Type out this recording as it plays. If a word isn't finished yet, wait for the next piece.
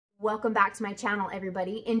Welcome back to my channel,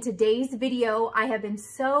 everybody. In today's video, I have been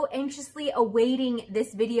so anxiously awaiting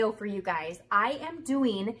this video for you guys. I am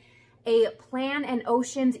doing a Plan an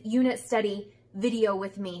Oceans unit study video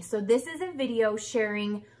with me. So this is a video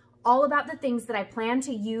sharing all about the things that I plan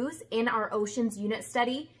to use in our Oceans unit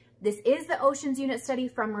study. This is the Oceans unit study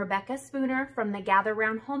from Rebecca Spooner from the Gather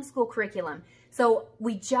Round Homeschool curriculum. So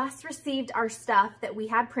we just received our stuff that we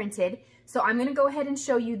had printed. So I'm going to go ahead and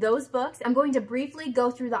show you those books. I'm going to briefly go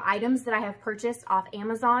through the items that I have purchased off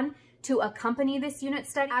Amazon to accompany this unit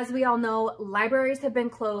study. As we all know, libraries have been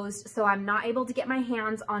closed, so I'm not able to get my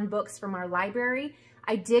hands on books from our library.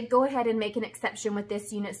 I did go ahead and make an exception with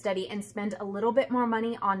this unit study and spend a little bit more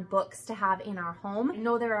money on books to have in our home. I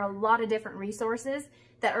know there are a lot of different resources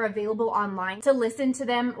that are available online to listen to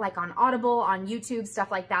them, like on Audible, on YouTube,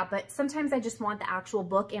 stuff like that, but sometimes I just want the actual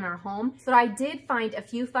book in our home. So I did find a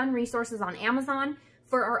few fun resources on Amazon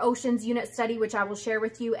for our Oceans unit study, which I will share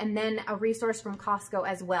with you, and then a resource from Costco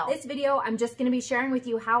as well. This video, I'm just gonna be sharing with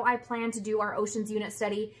you how I plan to do our Oceans unit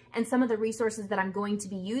study and some of the resources that I'm going to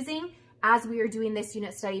be using as we are doing this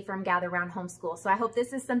unit study from Gather Round Homeschool. So I hope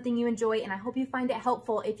this is something you enjoy, and I hope you find it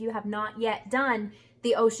helpful if you have not yet done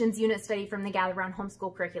the Oceans unit study from the Gather Round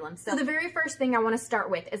Homeschool curriculum. So the very first thing I want to start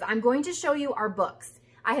with is I'm going to show you our books.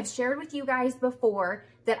 I have shared with you guys before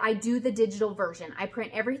that I do the digital version. I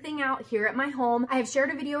print everything out here at my home. I have shared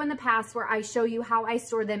a video in the past where I show you how I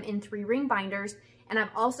store them in 3-ring binders, and I've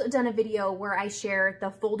also done a video where I share the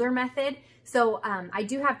folder method. So I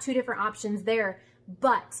do have two different options there,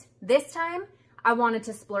 but this time I wanted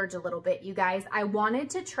to splurge a little bit, you guys. I wanted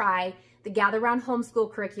to try the Gather Round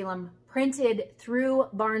Homeschool curriculum printed through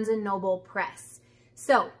Barnes & Noble Press.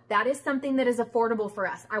 So that is something that is affordable for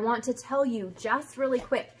us. I want to tell you just really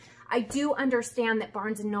quick, I do understand that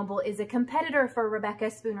Barnes & Noble is a competitor for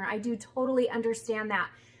Rebecca Spooner. I do totally understand that.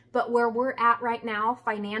 But where we're at right now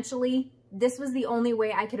financially, this was the only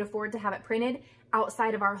way I could afford to have it printed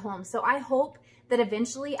outside of our home. So I hope that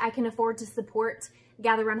eventually I can afford to support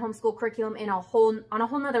Gather Round Homeschool curriculum on a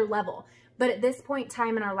whole nother level. But at this point in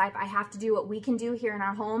time in our life, I have to do what we can do here in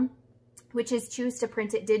our home, which is choose to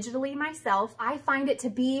print it digitally myself. I find it to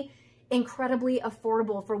be incredibly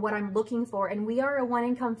affordable for what I'm looking for. And we are a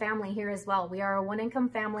one-income family here as well. We are a one-income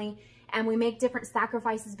family, and we make different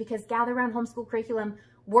sacrifices because Gather Round Homeschool curriculum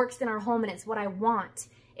works in our home, and it's what I want.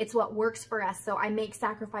 It's what works for us. So I make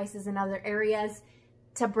sacrifices in other areas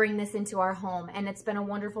to bring this into our home, and it's been a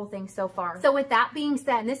wonderful thing so far. So with that being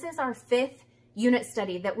said, this is our 5th unit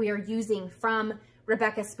study that we are using from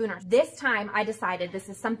Rebecca Spooner. This time I decided this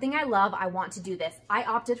is something I love. I want to do this. I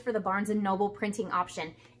opted for the Barnes & Noble printing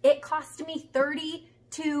option. It cost me $32.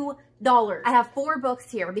 I have 4 books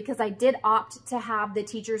here because I did opt to have the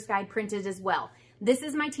teacher's guide printed as well. This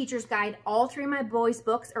is my teacher's guide. All 3 of my boys'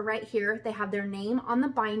 books are right here. They have their name on the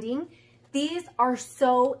binding. These are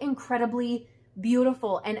so incredibly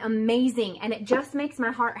beautiful and amazing, and it just makes my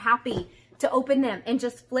heart happy to open them and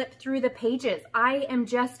just flip through the pages. I am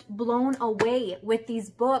just blown away with these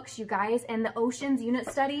books, you guys, and the Oceans unit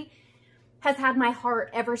study has had my heart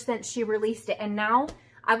ever since she released it. And now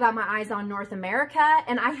I've got my eyes on North America,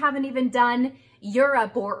 and I haven't even done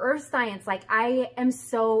Europe or Earth Science. Like, I am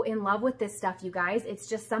so in love with this stuff, you guys. It's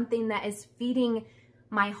just something that is feeding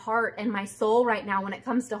my heart and my soul right now when it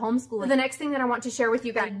comes to homeschooling. The next thing that I want to share with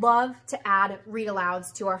you guys, I'd love to add read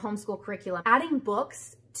alouds to our homeschool curriculum. Adding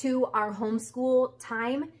books to our homeschool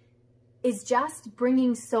time is just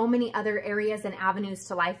bringing so many other areas and avenues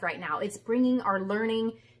to life right now. It's bringing our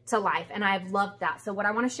learning to life, and I've loved that. So what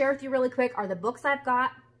I want to share with you really quick are the books I've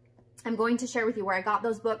got. I'm going to share with you where I got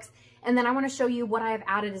those books, and then I want to show you what I have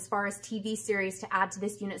added as far as TV series to add to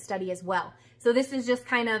this unit study as well. So this is just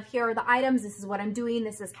kind of, here are the items, this is what I'm doing,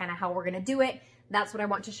 this is kind of how we're going to do it. That's what I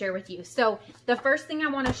want to share with you. So the first thing I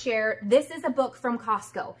want to share, this is a book from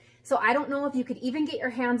Costco. So I don't know if you could even get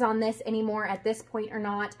your hands on this anymore at this point or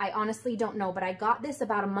not. I honestly don't know, but I got this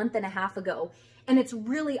about a month and a half ago, and it's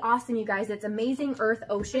really awesome, you guys. It's Amazing Earth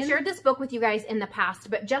Ocean. I shared this book with you guys in the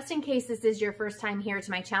past, but just in case this is your first time here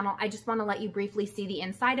to my channel, I just want to let you briefly see the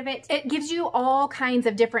inside of it. It gives you all kinds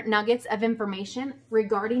of different nuggets of information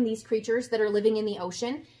regarding these creatures that are living in the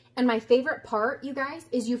ocean. And my favorite part, you guys,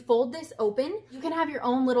 is you fold this open. You can have your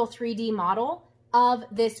own little 3D model of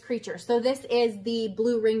this creature. So this is the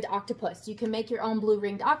blue-ringed octopus. You can make your own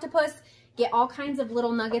blue-ringed octopus, get all kinds of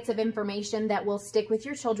little nuggets of information that will stick with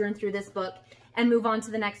your children through this book, and move on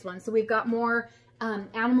to the next one. So we've got more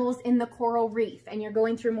animals in the coral reef, and you're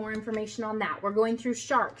going through more information on that. We're going through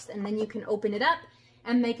sharks, and then you can open it up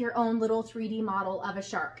and make your own little 3D model of a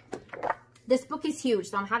shark. This book is huge,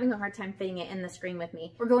 so I'm having a hard time fitting it in the screen with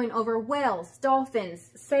me. We're going over whales,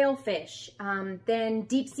 dolphins, sailfish, then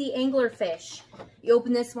deep sea anglerfish. You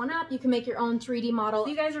open this one up, you can make your own 3D model.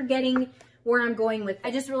 You guys are getting where I'm going with.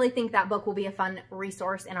 I just really think that book will be a fun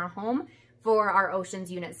resource in our home for our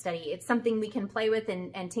oceans unit study. It's something we can play with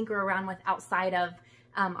and tinker around with outside of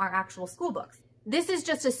our actual school books. This is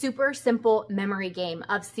just a super simple memory game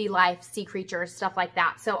of sea life, sea creatures, stuff like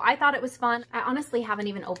that. So I thought it was fun. I honestly haven't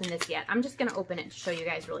even opened this yet. I'm just gonna open it to show you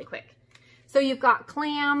guys really quick. So you've got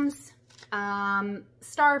clams,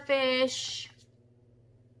 starfish,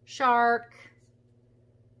 shark,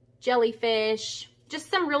 jellyfish, just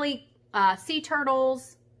some really sea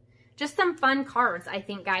turtles, just some fun cards, I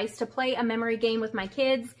think, guys, to play a memory game with my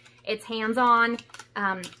kids. It's hands-on,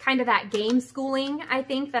 kind of that game schooling, I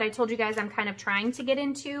think, that I told you guys I'm kind of trying to get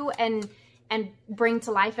into and bring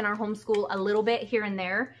to life in our homeschool a little bit here and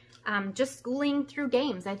there. Just schooling through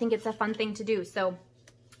games. I think it's a fun thing to do. So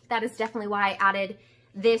that is definitely why I added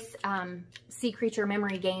this sea creature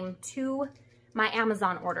memory game to my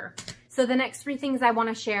Amazon order. So the next 3 things I want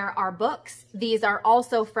to share are books. These are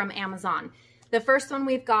also from Amazon. The first one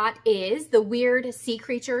we've got is The Weird Sea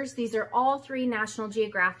Creatures. These are all 3 National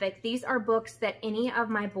Geographic. These are books that any of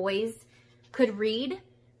my boys could read.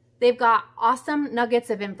 They've got awesome nuggets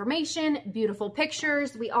of information, beautiful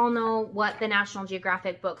pictures. We all know what the National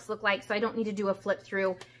Geographic books look like, so I don't need to do a flip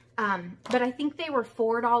through. But I think they were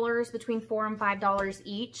 $4, between $4 and $5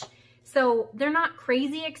 each. So they're not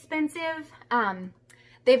crazy expensive.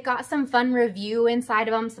 They've got some fun review inside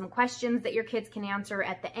of them, some questions that your kids can answer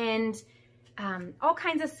at the end. All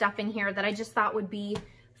kinds of stuff in here that I just thought would be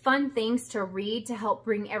fun things to read to help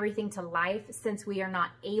bring everything to life since we are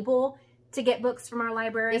not able to get books from our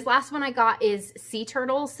library. This last one I got is Sea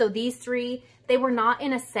Turtles. So these 3, they were not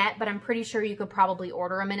in a set, but I'm pretty sure you could probably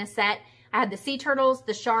order them in a set. I had the Sea Turtles,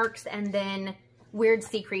 the sharks, and then Weird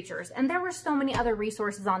Sea Creatures. And there were so many other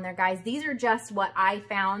resources on there, guys. These are just what I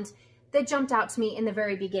found that jumped out to me in the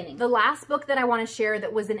very beginning. The last book that I want to share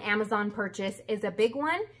that was an Amazon purchase is a big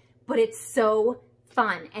one, but it's so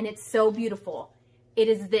fun and it's so beautiful. It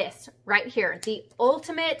is this right here, the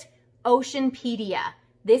Ultimate Oceanpedia.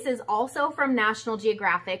 This is also from National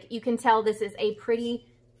Geographic. You can tell this is a pretty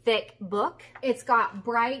thick book. It's got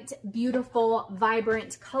bright, beautiful,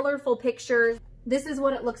 vibrant, colorful pictures. This is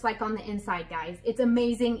what it looks like on the inside, guys. It's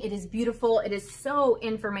amazing. It is beautiful. It is so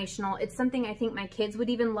informational. It's something I think my kids would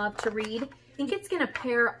even love to read. I think it's gonna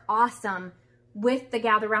pair awesome with the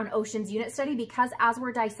Gather Round Oceans unit study because as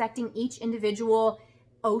we're dissecting each individual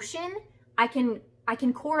ocean, I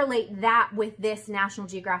can correlate that with this National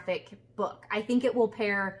Geographic book. I think it will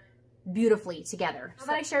pair beautifully together. Now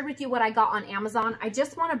that I shared with you what I got on Amazon, I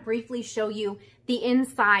just want to briefly show you the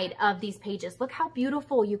inside of these pages. Look how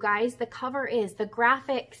beautiful, you guys, the cover is. The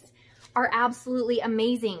graphics are absolutely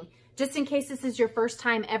amazing. Just in case this is your first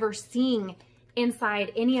time ever seeing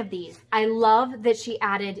inside any of these, I love that she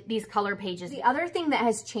added these color pages. The other thing that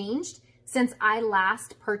has changed since I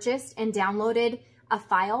last purchased and downloaded a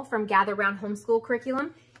file from Gather Round Homeschool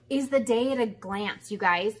curriculum is the day at a glance, you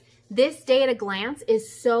guys. This day at a glance is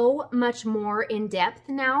so much more in depth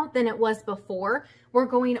now than it was before. We're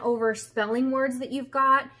going over spelling words that you've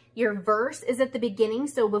got. Your verse is at the beginning,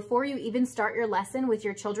 so before you even start your lesson with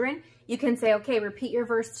your children, you can say, okay, repeat your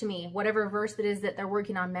verse to me, whatever verse it is that they're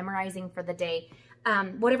working on memorizing for the day,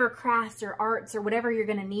 whatever crafts or arts or whatever you're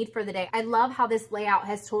gonna need for the day. I love how this layout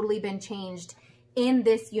has totally been changed in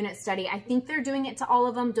this unit study. I think they're doing it to all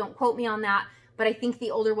of them. Don't quote me on that, but I think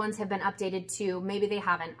the older ones have been updated too. Maybe they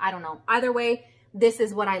haven't, I don't know. Either way, this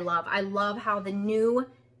is what I love. I love how the new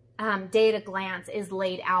day at a glance is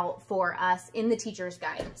laid out for us in the teacher's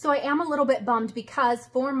guide. So I am a little bit bummed because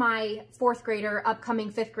for my 4th grader,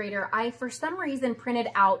 upcoming 5th grader, I for some reason printed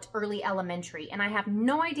out early elementary and I have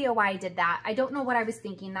no idea why I did that. I don't know what I was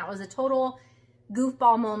thinking. That was a total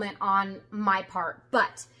goofball moment on my part,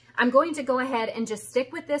 but I'm going to go ahead and just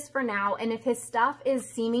stick with this for now. And if his stuff is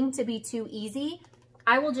seeming to be too easy,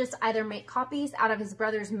 I will just either make copies out of his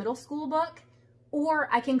brother's middle school book, or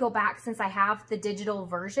I can go back since I have the digital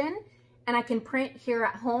version and I can print here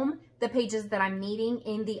at home the pages that I'm needing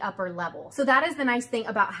in the upper level. So that is the nice thing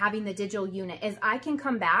about having the digital unit is I can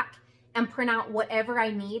come back and print out whatever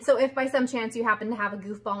I need. So if by some chance you happen to have a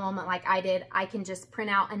goofball moment like I did, I can just print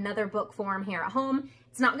out another book form here at home.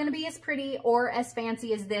 It's not gonna be as pretty or as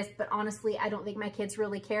fancy as this, but honestly, I don't think my kids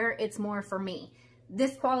really care. It's more for me.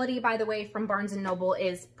 This quality, by the way, from Barnes & Noble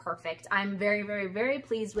is perfect. I'm very, very, very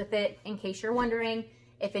pleased with it. In case you're wondering,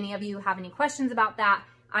 if any of you have any questions about that,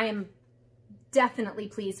 I am definitely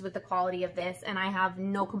pleased with the quality of this and I have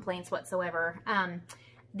no complaints whatsoever.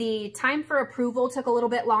 The time for approval took a little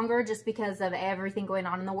bit longer just because of everything going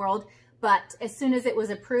on in the world. But as soon as it was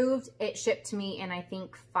approved, it shipped to me in, I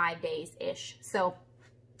think, 5 days-ish. So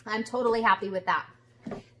I'm totally happy with that.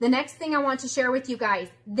 The next thing I want to share with you guys,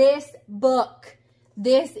 this book.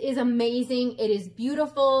 This is amazing. It is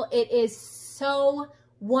beautiful. It is so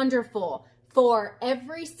wonderful for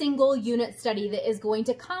every single unit study that is going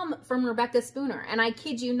to come from Rebecca Spooner. And I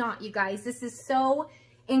kid you not, you guys, this is so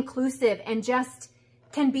inclusive and just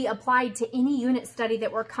can be applied to any unit study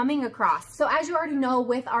that we're coming across. So as you already know,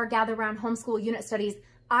 with our Gather Round Homeschool unit studies,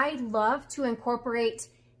 I love to incorporate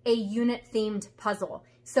a unit themed puzzle.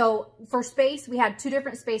 So for space, we had 2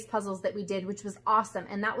 different space puzzles that we did, which was awesome.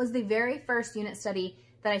 And that was the very first unit study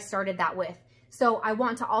that I started that with. So I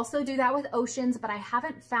want to also do that with oceans, but I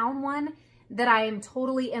haven't found one that I am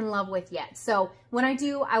totally in love with yet. So when I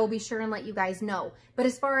do, I will be sure and let you guys know. But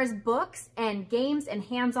as far as books and games and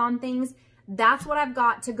hands-on things, that's what I've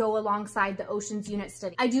got to go alongside the Oceans unit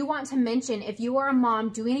study. I do want to mention, if you are a mom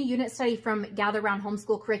doing a unit study from Gather Round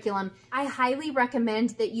Homeschool curriculum, I highly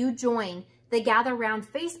recommend that you join the Gather Round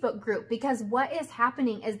Facebook group, because what is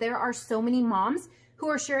happening is there are so many moms who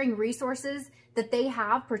are sharing resources that they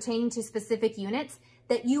have pertaining to specific units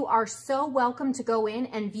that you are so welcome to go in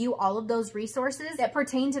and view all of those resources that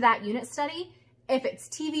pertain to that unit study. If it's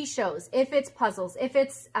TV shows, if it's puzzles, if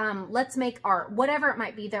it's Let's Make Art, whatever it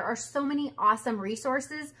might be, there are so many awesome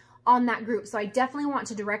resources on that group. So I definitely want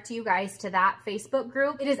to direct you guys to that Facebook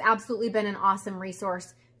group. It has absolutely been an awesome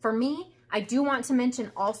resource for me. I do want to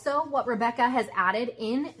mention also what Rebecca has added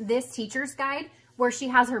in this teacher's guide, where she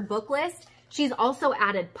has her book list. She's also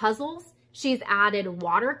added puzzles. She's added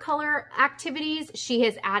watercolor activities. She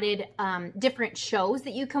has added different shows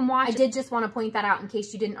that you can watch. I did just want to point that out in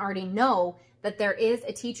case you didn't already know that there is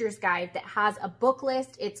a teacher's guide that has a book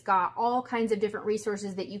list. It's got all kinds of different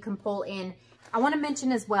resources that you can pull in. I want to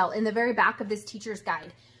mention as well, in the very back of this teacher's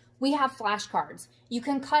guide, we have flashcards. You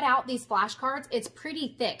can cut out these flashcards. It's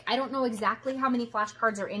pretty thick. I don't know exactly how many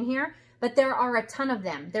flashcards are in here, but there are a ton of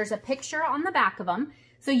them. There's a picture on the back of them.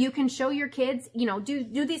 So you can show your kids, you know, do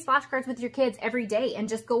these flashcards with your kids every day and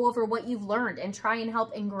just go over what you've learned and try and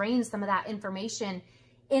help ingrain some of that information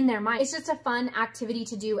in their mind. It's just a fun activity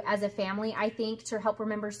to do as a family, I think, to help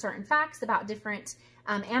remember certain facts about different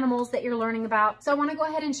animals that you're learning about. So I want to go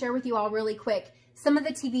ahead and share with you all really quick some of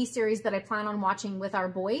the TV series that I plan on watching with our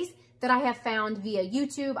boys that I have found via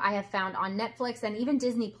YouTube, I have found on Netflix, and even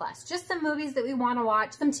Disney+. Just some movies that we want to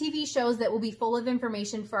watch, some TV shows that will be full of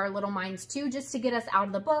information for our little minds too, just to get us out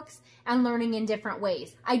of the books and learning in different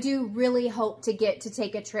ways. I do really hope to get to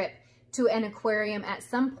take a trip to an aquarium at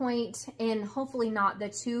some point, and hopefully not the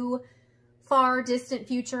too far distant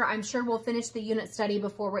future. I'm sure we'll finish the unit study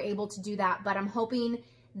before we're able to do that, but I'm hoping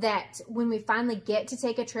that when we finally get to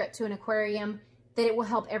take a trip to an aquarium, that it will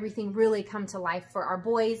help everything really come to life for our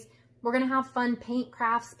boys. We're going to have fun paint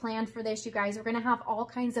crafts planned for this, you guys. We're going to have all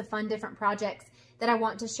kinds of fun different projects that I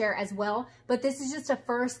want to share as well. But this is just a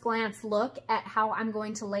first glance look at how I'm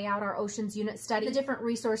going to lay out our Oceans unit study, the different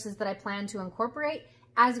resources that I plan to incorporate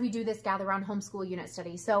as we do this Gather Round Homeschool unit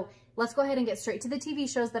study. So let's go ahead and get straight to the TV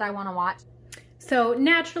shows that I want to watch. So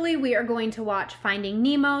naturally, we are going to watch Finding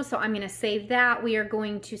Nemo. So I'm going to save that. We are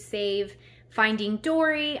going to save Finding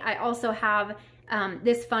Dory. I also have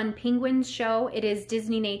this fun penguins show. It is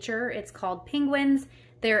Disney Nature. It's called Penguins.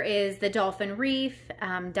 There is the Dolphin Reef,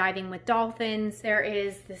 Diving with Dolphins. There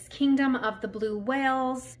is this Kingdom of the Blue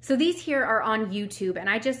Whales. So these here are on YouTube, and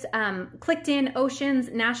I just clicked in Oceans,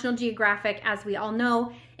 National Geographic. As we all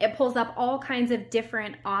know, it pulls up all kinds of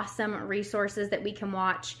different awesome resources that we can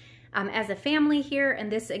watch as a family here.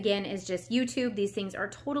 And this again is just YouTube. These things are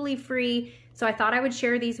totally free. So I thought I would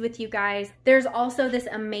share these with you guys. There's also this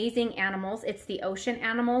Amazing Animals. It's the Ocean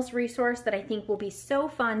Animals resource that I think will be so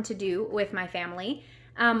fun to do with my family.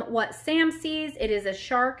 What Sam Sees, it is a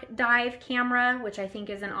shark dive camera, which I think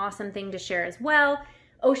is an awesome thing to share as well.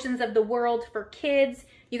 Oceans of the World for kids.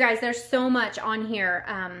 You guys, there's so much on here.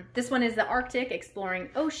 This one is the Arctic, exploring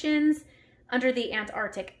oceans, under the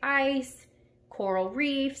Antarctic ice, coral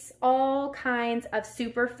reefs, all kinds of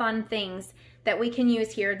super fun things that we can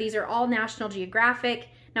use here. These are all National Geographic.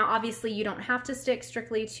 Now, obviously, you don't have to stick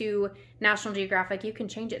strictly to National Geographic. You can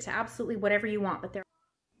change it to absolutely whatever you want, but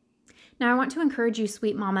Now, I want to encourage you,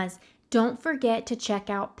 sweet mamas, don't forget to check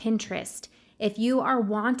out Pinterest. If you are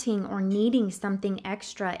wanting or needing something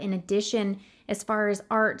extra in addition as far as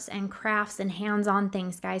arts and crafts and hands-on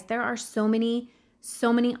things, guys, there are so many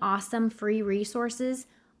awesome free resources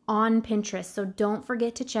on Pinterest. So don't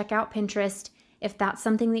forget to check out Pinterest if that's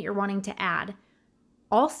something that you're wanting to add.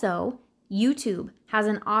 Also, YouTube has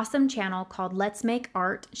an awesome channel called Let's Make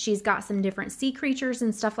Art. She's got some different sea creatures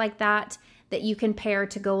and stuff like that that you can pair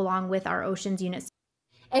to go along with our Oceans Unit.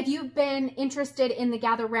 If you've been interested in the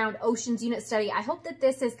Gather Round Oceans Unit Study, I hope that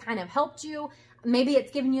this has kind of helped you. Maybe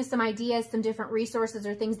it's given you some ideas, some different resources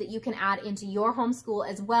or things that you can add into your homeschool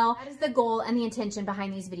as well. That is the goal and the intention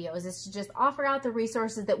behind these videos, is to just offer out the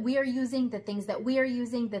resources that we are using, the things that we are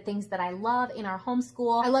using, the things that I love in our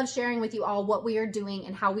homeschool. I love sharing with you all what we are doing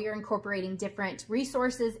and how we are incorporating different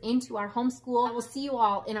resources into our homeschool. I will see you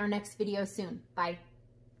all in our next video soon. Bye.